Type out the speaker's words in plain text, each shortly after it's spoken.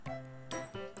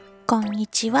こんに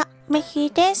ちは、め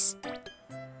ひです。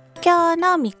今日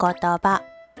の御言葉、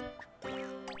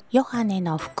ヨハネ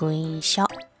の福音書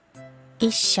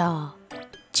1章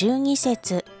12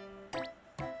節。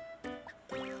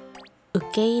受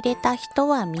け入れた人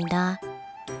はみな、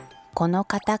この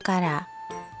方から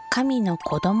神の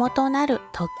子どもとなる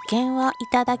特権をい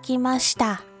ただきまし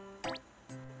た。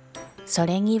そ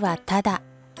れにはただ、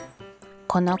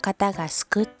この方が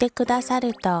救ってくださ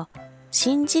ると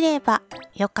信じれば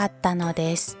よかったの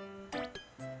です。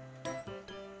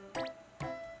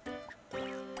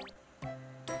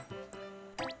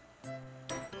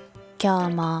今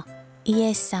日もイ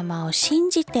エス様を信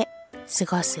じて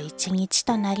過ごす一日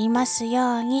となります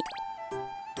ように。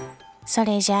そ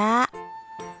れじゃあ、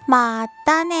ま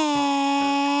た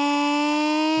ねー。